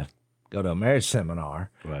good to go to a marriage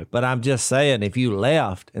seminar, right? But I'm just saying, if you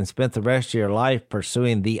left and spent the rest of your life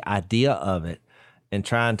pursuing the idea of it and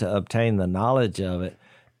trying to obtain the knowledge of it.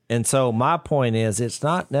 And so my point is, it's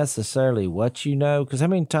not necessarily what you know, because how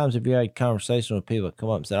many times have you had conversations with people that come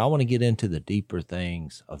up and said, I want to get into the deeper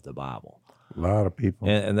things of the Bible? A lot of people.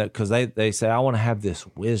 And because they say, I want to have this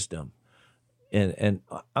wisdom. And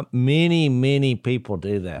many people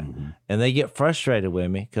do that. Mm-hmm. And they get frustrated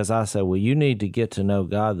with me because I say, well, you need to get to know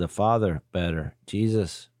God the Father better.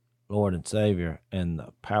 Jesus Lord and Savior and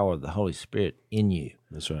the power of the Holy Spirit in you.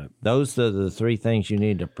 That's right. Those are the three things you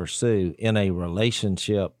need to pursue in a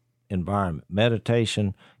relationship environment: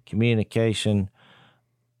 meditation, communication,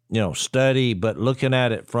 study, but looking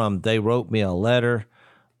at it from they wrote me a letter,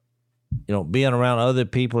 being around other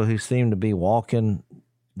people who seem to be walking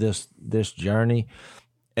this journey.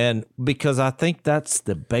 And because I think that's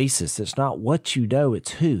the basis. It's not what you do,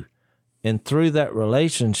 it's who. And through that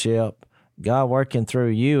relationship, God working through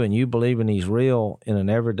you and you believing he's real in an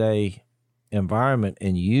everyday environment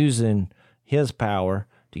and using his power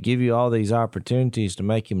to give you all these opportunities to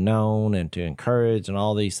make him known and to encourage and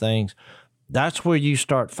all these things, that's where you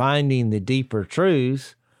start finding the deeper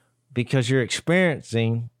truths, because you're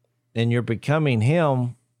experiencing and you're becoming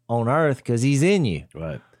him on earth because he's in you.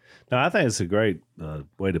 Right. Now, I think it's a great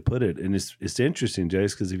way to put it. And it's interesting,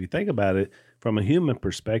 Jace, because if you think about it, from a human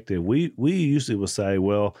perspective, we usually will say,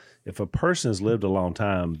 well, if a person has lived a long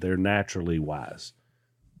time, they're naturally wise.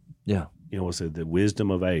 Yeah. We'll say the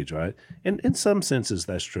wisdom of age, right? And in some senses,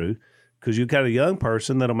 that's true, because you've got a young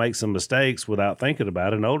person that'll make some mistakes without thinking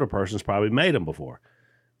about it. An older person's probably made them before.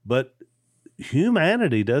 But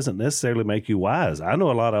humanity doesn't necessarily make you wise. I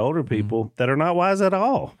know a lot of older people that are not wise at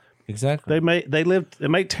all. Exactly. They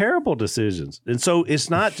make terrible decisions. And so it's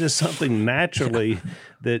not just something naturally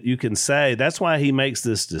that you can say. That's why he makes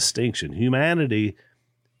this distinction. Humanity,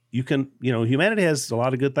 humanity has a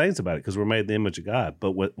lot of good things about it because we're made in the image of God.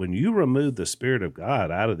 But when you remove the Spirit of God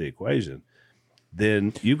out of the equation,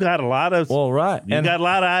 then you've got a lot of got a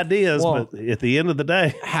lot of ideas, but at the end of the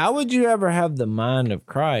day, how would you ever have the mind of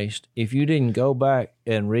Christ if you didn't go back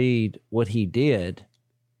and read what he did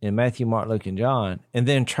in Matthew, Mark, Luke, and John, and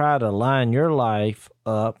then try to line your life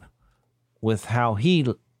up with how he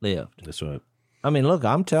lived? That's right. I mean, look,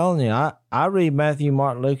 I'm telling you, I read Matthew,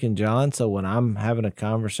 Mark, Luke, and John, so when I'm having a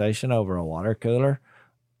conversation over a water cooler,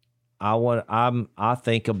 I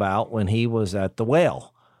think about when he was at the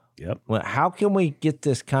well. Yep. Well, how can we get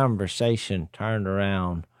this conversation turned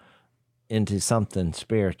around into something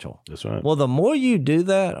spiritual? That's right. Well, the more you do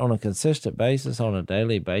that on a consistent basis, on a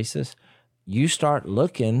daily basis, you start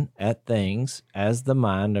looking at things as the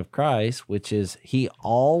mind of Christ, which is he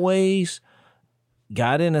always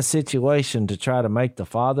got in a situation to try to make the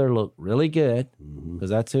Father look really good,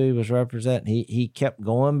 because that's who he was representing. He kept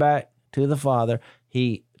going back to the Father.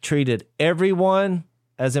 He treated everyone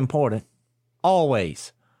as important,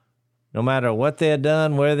 always. No matter what they had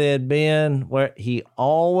done, where they had been, where he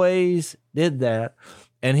always did that.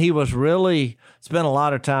 And he was really spent a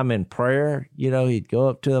lot of time in prayer. He'd go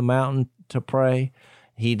up to the mountain to pray.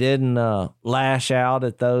 He didn't lash out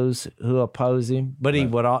at those who oppose him, but he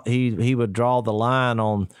would draw the line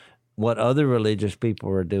on what other religious people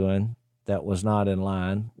were doing that was not in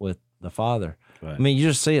line with the Father. Right. I mean, you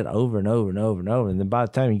just see it over and over and over and over. And then by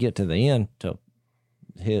the time you get to the end, to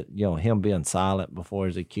him being silent before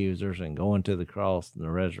his accusers and going to the cross and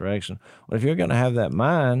the resurrection. Well, if you're going to have that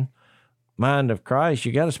mind of Christ,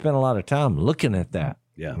 you got to spend a lot of time looking at that.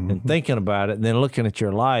 Yeah. And thinking about it, and then looking at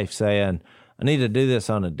your life saying, I need to do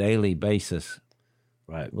this on a daily basis.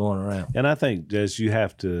 Right. Going around. And I think, Jess,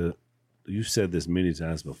 you've said this many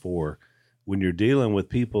times before, when you're dealing with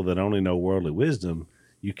people that only know worldly wisdom,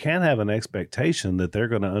 you can't have an expectation that they're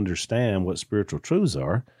going to understand what spiritual truths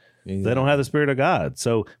are. Exactly. They don't have the Spirit of God.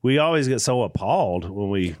 So we always get so appalled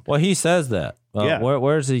when we... Well, he says that.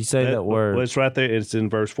 Where does he say that word? Well, it's right there. It's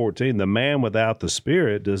in verse 14. The man without the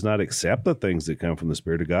Spirit does not accept the things that come from the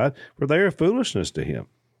Spirit of God, for they are foolishness to him.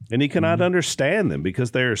 And he cannot understand them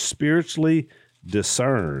because they are spiritually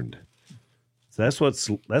discerned. So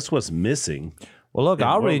that's what's missing. Well, look,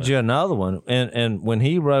 I'll read you another one. And when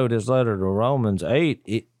he wrote his letter to Romans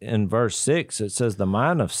 8, in verse 6, it says, the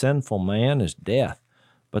mind of sinful man is death,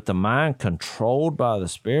 but the mind controlled by the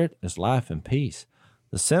Spirit is life and peace.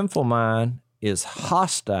 The sinful mind is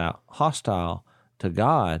hostile to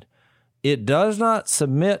God. It does not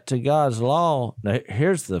submit to God's law. Now,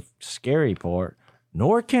 here's the scary part,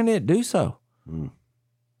 nor can it do so.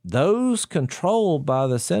 Those controlled by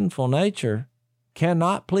the sinful nature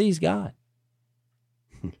cannot please God.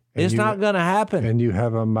 It's not going to happen. And you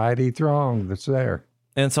have a mighty throng that's there.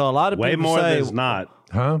 And so a lot of way people more say, there's not.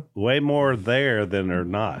 Huh? Way more there than are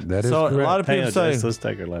not. That is so correct. a lot of people say, let's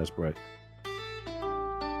take our last break.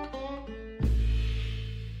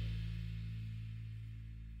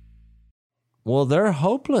 well, they're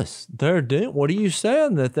hopeless. They're doomed. What are you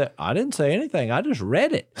saying? That I didn't say anything. I just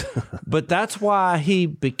read it. But that's why he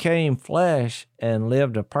became flesh and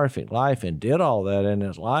lived a perfect life and did all that in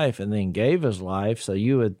his life and then gave his life. So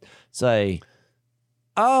you would say,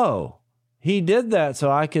 oh, He did that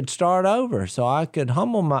so I could start over, so I could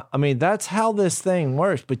humble that's how this thing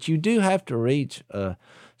works. But you do have to reach a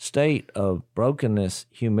state of brokenness,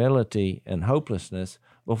 humility, and hopelessness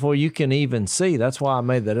before you can even see. That's why I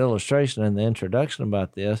made that illustration in the introduction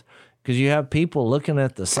about this, because you have people looking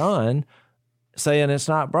at the sun saying it's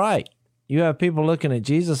not bright. You have people looking at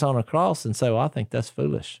Jesus on a cross and say, well, I think that's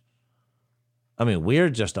foolish. I mean, we're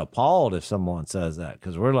just appalled if someone says that,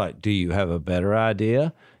 because we're like, do you have a better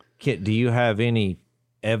idea? Do you have any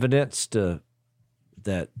evidence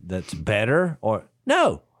that's better? Or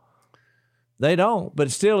no, they don't.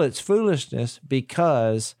 But still, it's foolishness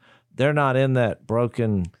because they're not in that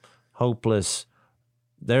broken, hopeless.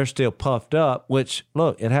 They're still puffed up. Which,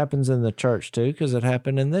 look, it happens in the church too, because it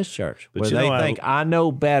happened in this church where they think I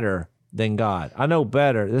know better than God. I know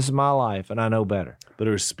better. This is my life, and I know better. But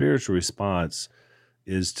our spiritual response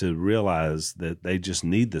is to realize that they just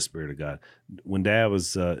need the Spirit of God. When Dad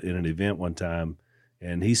was in an event one time,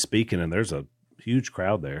 and he's speaking, and there's a huge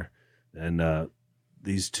crowd there, and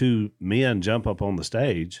these two men jump up on the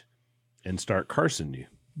stage and start cursing you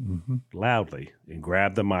loudly and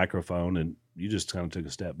grab the microphone, and you just kind of took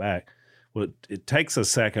a step back. Well, it takes a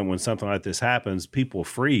second when something like this happens, people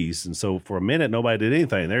freeze. And so for a minute, nobody did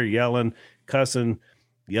anything. They're yelling, cussing,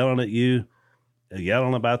 yelling at you,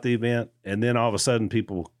 yelling about the event, and then all of a sudden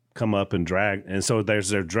people come up and drag, and so they're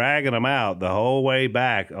dragging them out the whole way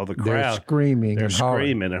back of the crowd. They're screaming and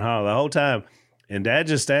hollering the whole time, and Dad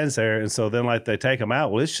just stands there, and so then like they take him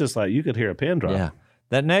out. Well, it's just like you could hear a pin drop. Yeah,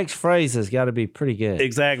 that next phrase has got to be pretty good.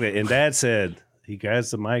 Exactly, and Dad said, he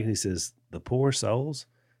grabs the mic and he says, "The poor souls,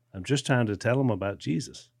 I'm just trying to tell them about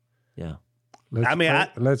Jesus." Yeah,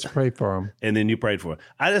 let's pray for them. And then you prayed for him.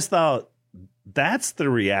 I just thought, that's the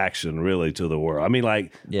reaction really to the world. I mean,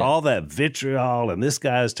 like all that vitriol and this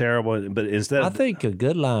guy's terrible, but instead, I think a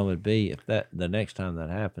good line would be if that the next time that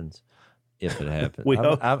happens, if it happens. we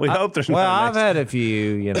hope there's. Well, not I've had a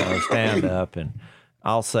few, stand up and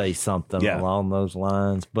I'll say something along those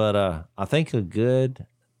lines. But I think a good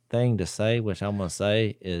thing to say, which I'm going to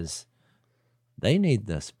say, is they need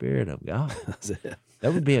the Spirit of God.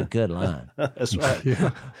 That would be a good line. That's right.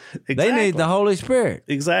 Exactly. They need the Holy Spirit.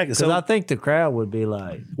 Exactly. So I think the crowd would be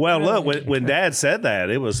like, well, look, when Dad said that,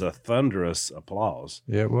 it was a thunderous applause.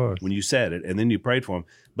 Yeah, it was. When you said it, and then you prayed for him.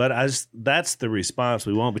 But that's the response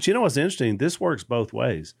we want. But you know what's interesting? This works both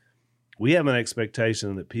ways. We have an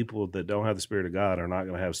expectation that people that don't have the Spirit of God are not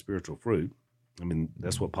going to have spiritual fruit. I mean,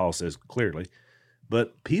 that's what Paul says clearly.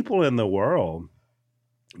 But people in the world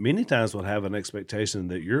many times will have an expectation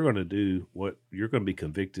that you're going to do what you're going to be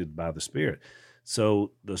convicted by the Spirit.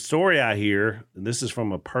 So the story I hear, and this is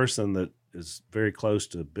from a person that is very close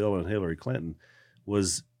to Bill and Hillary Clinton,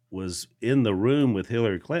 was in the room with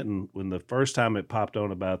Hillary Clinton when the first time it popped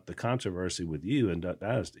on about the controversy with you and Duck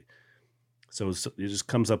Dynasty. So it just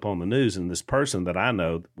comes up on the news, and this person that I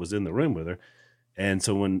know was in the room with her. And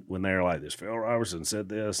so when they're like, this Phil Robertson said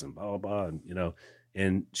this and blah, blah, blah, and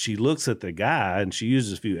and she looks at the guy, and she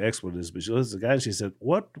uses a few expletives, but she looks at the guy and she said,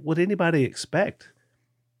 what would anybody expect?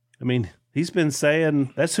 I mean, he's been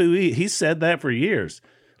saying that's who he said that for years.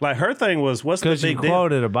 Like her thing was, what's the big deal? Because you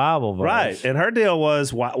quoted a Bible verse. Right. And her deal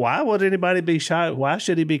was, why would anybody be shot? Why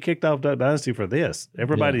should he be kicked off Duck Dynasty for this?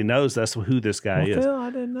 Everybody knows that's who this guy is. Phil, I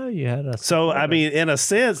didn't know you had a... So, I mean, in a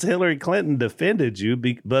sense, Hillary Clinton defended you,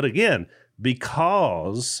 but again,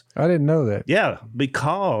 because... I didn't know that. Yeah,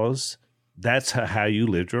 because... that's how you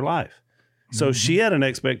lived your life. So she had an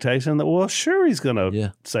expectation that, well, sure, he's going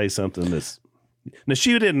to say something that's... Now,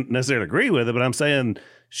 she didn't necessarily agree with it, but I'm saying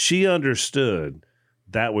she understood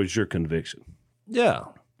that was your conviction. Yeah.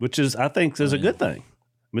 Which is, I think, is a good thing.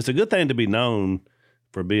 I mean, it's a good thing to be known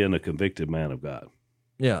for being a convicted man of God.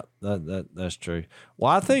 Yeah, that's true.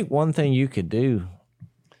 Well, I think one thing you could do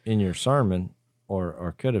in your sermon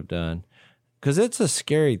or could have done, because it's a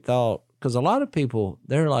scary thought, because a lot of people,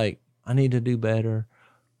 they're like, I need to do better.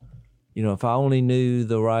 If I only knew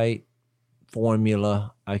the right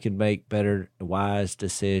formula, I could make better, wise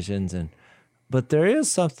decisions. But there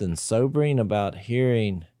is something sobering about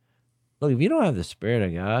hearing, look, if you don't have the Spirit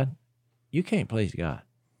of God, you can't please God,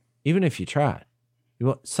 even if you try.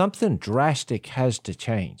 Something drastic has to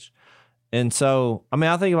change. And so, I mean,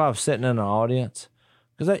 I think if I was sitting in an audience,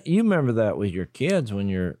 because you remember that with your kids when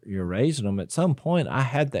you're raising them. At some point, I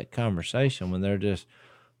had that conversation when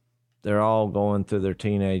they're all going through their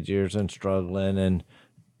teenage years and struggling. And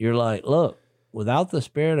you're like, look, without the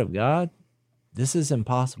Spirit of God, this is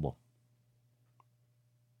impossible.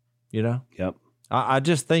 Yep. I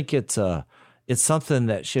just think it's something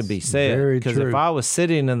that should be said. Because true. if I was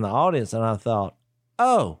sitting in the audience and I thought,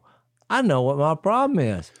 oh, I know what my problem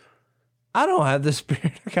is. I don't have the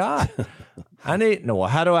Spirit of God. Well,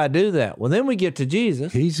 how do I do that? Well, then we get to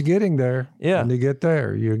Jesus. He's getting there. Yeah. When you get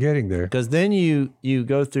there, you're getting there. Because then you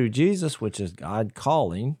go through Jesus, which is God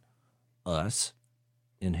calling us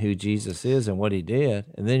in who Jesus is and what he did.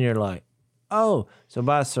 And then you're like, oh, so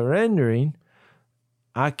by surrendering,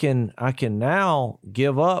 I can now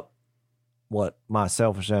give up what my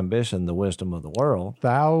selfish ambition, the wisdom of the world.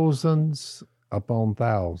 Thousands upon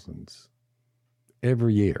thousands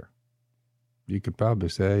every year. You could probably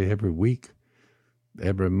say every week,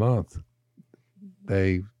 every month,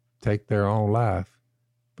 they take their own life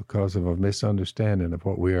because of a misunderstanding of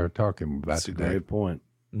what we are talking about That's today. a great point.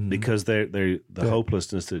 Because the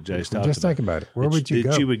hopelessness that Jay's talked Just about. think about it. Where would you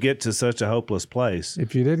go? You would get to such a hopeless place.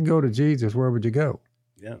 If you didn't go to Jesus, where would you go?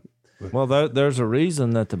 Yeah. Well, there's a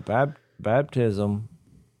reason that the baptism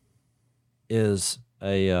is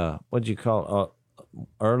a, what'd you call it?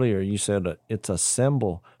 Earlier you said it's a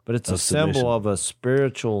symbol, but it's a symbol of a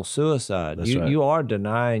spiritual suicide. That's right. You are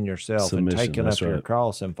denying yourself Submission, and taking up that's your right.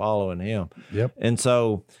 cross and following him. Yep. And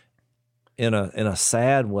so in a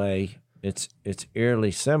sad way, it's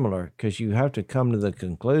eerily similar because you have to come to the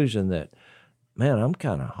conclusion that, man, I'm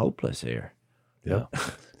kind of hopeless here. Yeah.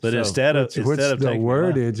 But So, instead of What's taking the your life-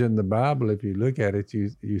 wordage in the Bible, if you look at it,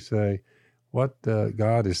 you say, what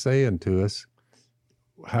God is saying to us,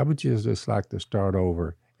 how would you just like to start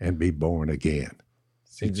over and be born again?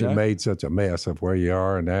 Since Exactly. you made such a mess of where you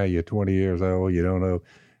are and now you're 20 years old, you don't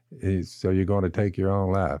know, so you're going to take your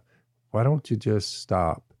own life. Why don't you just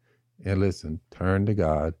stop and listen, turn to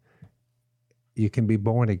God? You can be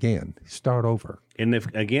born again. Start over. And if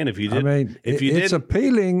you I did, mean, if you it's didn't,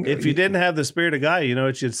 appealing. if you didn't have the Spirit of God, you know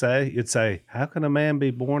what you'd say? You'd say, "How can a man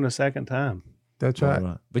be born a second time?" That's right.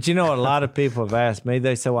 Right. But you know what a lot of people have asked me?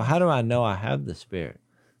 They say, well, how do I know I have the Spirit?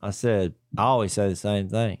 I said, I always say the same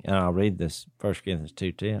thing. And I'll read this 1 Corinthians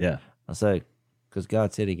 2:10. Yeah, I say, because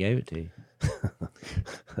God said he gave it to you.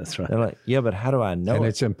 that's right. They're like, yeah, but how do I know And it?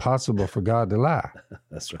 it's impossible for God to lie.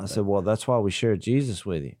 That's I right. said, well, that's why we share Jesus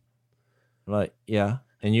with you. Like, yeah.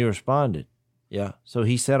 And you responded, yeah. So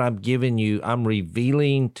he said, I'm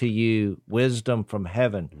revealing to you wisdom from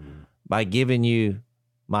heaven by giving you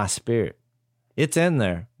my Spirit. It's in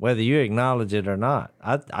there, whether you acknowledge it or not.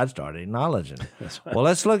 I started acknowledging it. That's right. Well,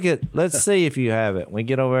 let's see if you have it. We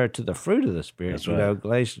get over to the fruit of the Spirit, That's you know, right.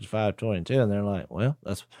 Galatians 5:22, and they're like, well,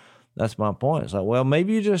 that's my point. It's like, well,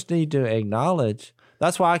 maybe you just need to acknowledge.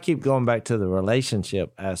 That's why I keep going back to the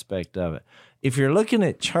relationship aspect of it. If you're looking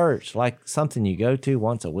at church like something you go to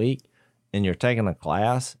once a week and you're taking a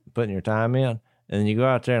class, putting your time in, and then you go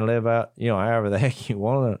out there and live out, you know, however the heck you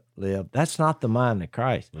want to live, that's not the mind of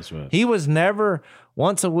Christ. That's right. He was never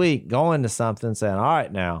once a week going to something saying, all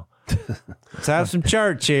right, now, let's have some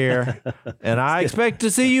church here, and I expect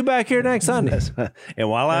to see you back here next Sunday. And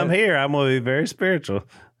while I'm here, I'm going to be very spiritual.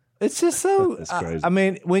 It's just so, That's crazy. I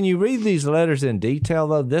mean, when you read these letters in detail,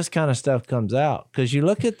 though, this kind of stuff comes out because you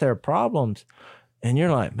look at their problems and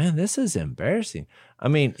you're like, man, this is embarrassing. I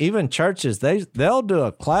mean, even churches, they'll do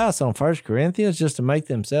a class on 1 Corinthians just to make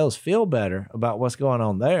themselves feel better about what's going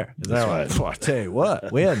on there. They're like, well, I tell you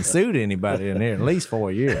what, we hadn't sued anybody in here at least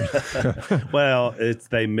 4 years. Well,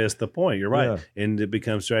 they missed the point. You're right. Yeah. And it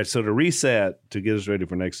becomes tragic. So to reset, to get us ready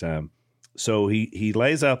for next time, so he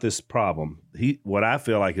lays out this problem. What I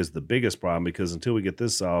feel like is the biggest problem, because until we get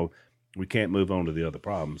this solved, we can't move on to the other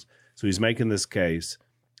problems. So he's making this case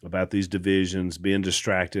about these divisions, being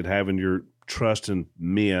distracted, having your trust in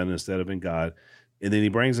men instead of in God. And then he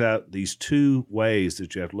brings out these two ways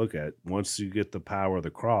that you have to look at. Once you get the power of the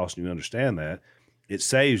cross and you understand that, it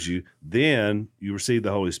saves you. Then you receive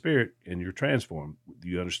the Holy Spirit and you're transformed.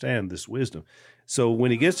 You understand this wisdom. So when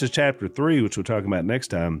he gets to chapter 3, which we'll talk about next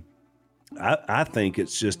time, I think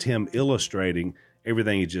it's just him illustrating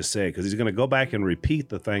everything he just said, because he's going to go back and repeat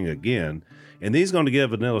the thing again. And he's going to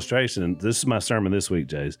give an illustration. This is my sermon this week,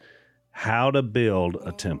 Jays. How to build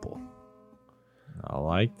a temple. I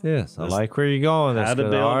like this. I like where you're going. How This, to 'cause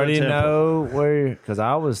I build a already temple. know where, because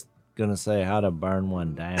I was going to say how to burn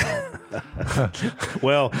one down.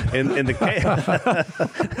 Well, in the case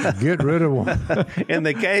Get rid of one. in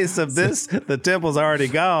the case of this, the temple's already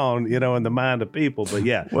gone, you know, in the mind of people. But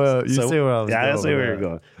yeah, Well, you see where I was yeah, I going see with where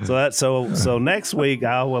you're that. going. So next week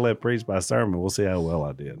I will have preached my sermon. We'll see how well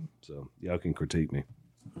I did. So y'all can critique me.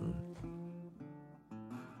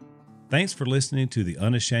 Thanks for listening to the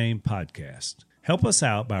Unashamed podcast. Help us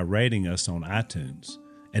out by rating us on iTunes.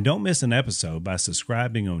 And don't miss an episode by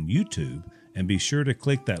subscribing on YouTube, and be sure to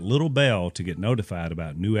click that little bell to get notified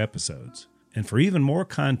about new episodes. And for even more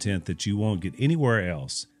content that you won't get anywhere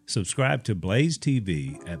else, subscribe to Blaze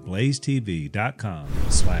TV at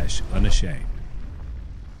blazetv.com/unashamed.